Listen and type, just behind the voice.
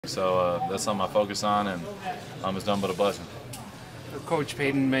So that's something I focus on, and it's done but a blessing. Coach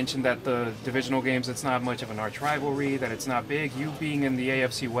Payton mentioned that the divisional games, it's not much of an arch rivalry, that it's not big. You being in the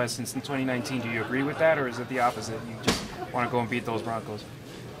AFC West since 2019, do you agree with that, or is it the opposite? You just want to go and beat those Broncos?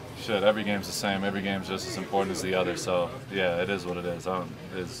 Shit, every game's the same. Every game's just as important as the other. So yeah, it is what it is.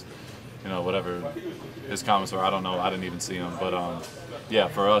 Whatever his comments were, I don't know. I didn't even see them, but yeah,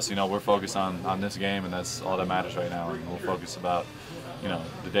 for us, we're focused on this game, and that's all that matters right now. And we'll focus about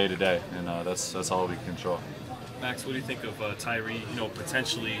the day to day, and that's all we can control. Max, what do you think of Tyree,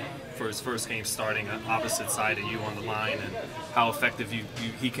 potentially for his first game starting opposite side of you on the line, and how effective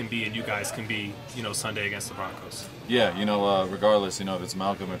he can be and you guys can be, Sunday against the Broncos? Yeah, regardless, if it's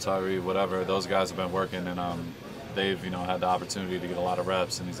Malcolm or Tyree, whatever, those guys have been working, and they've, had the opportunity to get a lot of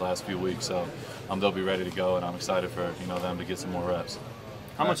reps in these last few weeks, so they'll be ready to go, and I'm excited for, them to get some more reps.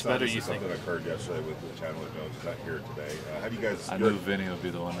 How much better do you think? Something occurred yesterday with Chandler Jones. He's not here today. How do you guys? I knew Vinny would be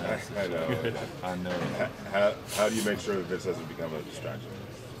the one that asked. I know. I know. How do you make sure that this doesn't become a distraction?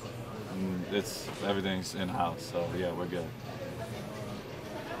 Everything's in house, so yeah, we're good.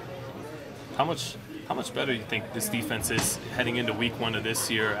 How much better do you think this defense is heading into Week 1 of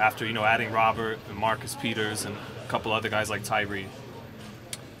this year after adding Robert and Marcus Peters and a couple other guys like Tyree?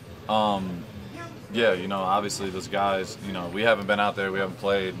 Yeah, obviously those guys, we haven't been out there, we haven't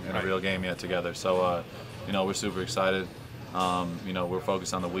played in a real game yet together. So, we're super excited. We're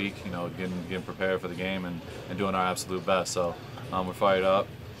focused on the week, getting prepared for the game and doing our absolute best. So, we're fired up.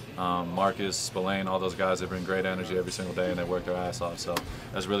 Marcus, Spillane, all those guys, they bring great energy every single day and they work their ass off. So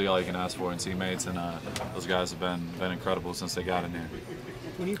that's really all you can ask for in teammates, and those guys have been incredible since they got in here.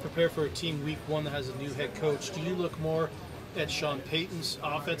 When you prepare for a team Week 1 that has a new head coach, do you look more at Sean Payton's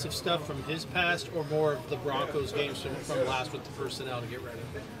offensive stuff from his past, or more of the Broncos games from last with the personnel to get ready?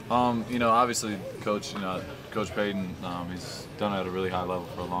 Obviously, Coach Payton, he's done it at a really high level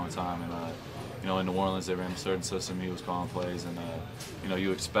for a long time, and in New Orleans they ran a certain system. He was calling plays, and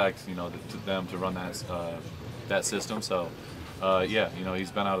you expect them to run that system. So yeah,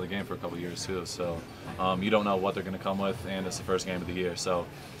 he's been out of the game for a couple of years too. So you don't know what they're going to come with, and it's the first game of the year. So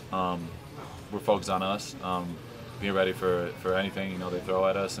we're focused on us. Being ready for anything they throw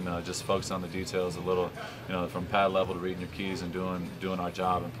at us, and just focus on the details a little, from pad level to reading your keys and doing our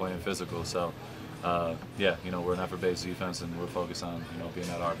job and playing physical. So yeah, we're an effort-based defense, and we're focused on being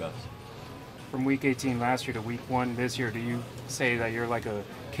at our best. From Week 18 last year to Week 1 this year, do you say that you're like a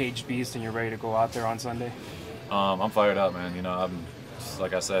caged beast and you're ready to go out there on Sunday? I'm fired up, man.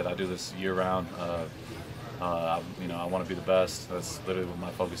 Like I said, I do this year-round. I want to be the best. That's literally my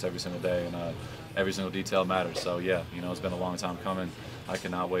focus every single day, and every single detail matters. So yeah, it's been a long time coming. I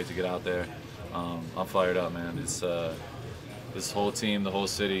cannot wait to get out there. I'm fired up, man. It's this whole team, the whole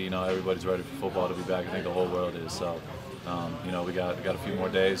city. Everybody's ready for football to be back. I think the whole world is. So we got a few more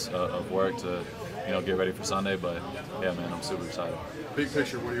days of work to get ready for Sunday. But yeah, man, I'm super excited. Big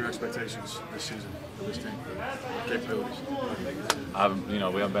picture, what are your expectations this season for this team? Capabilities? We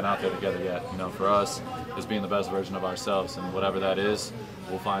haven't been out there together yet. For us, it's being the best version of ourselves, and whatever that is,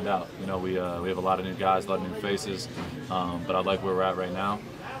 we'll find out. We have a lot of new guys, a lot of new faces, but I like where we're at right now.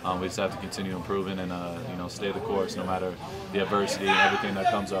 We just have to continue improving and stay the course no matter the adversity and everything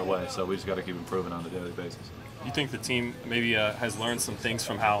that comes our way. So we just got to keep improving on a daily basis. You think the team maybe has learned some things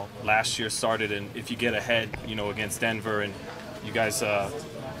from how last year started, and if you get ahead, against Denver, and you guys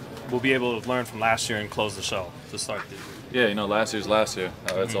will be able to learn from last year and close the show to start the year? Yeah, last year's last year.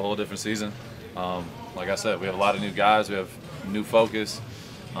 It's a whole different season. Like I said, we have a lot of new guys. We have new focus,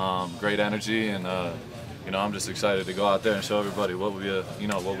 great energy, and I'm just excited to go out there and show everybody what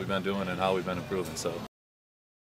we've been doing and how we've been improving. So.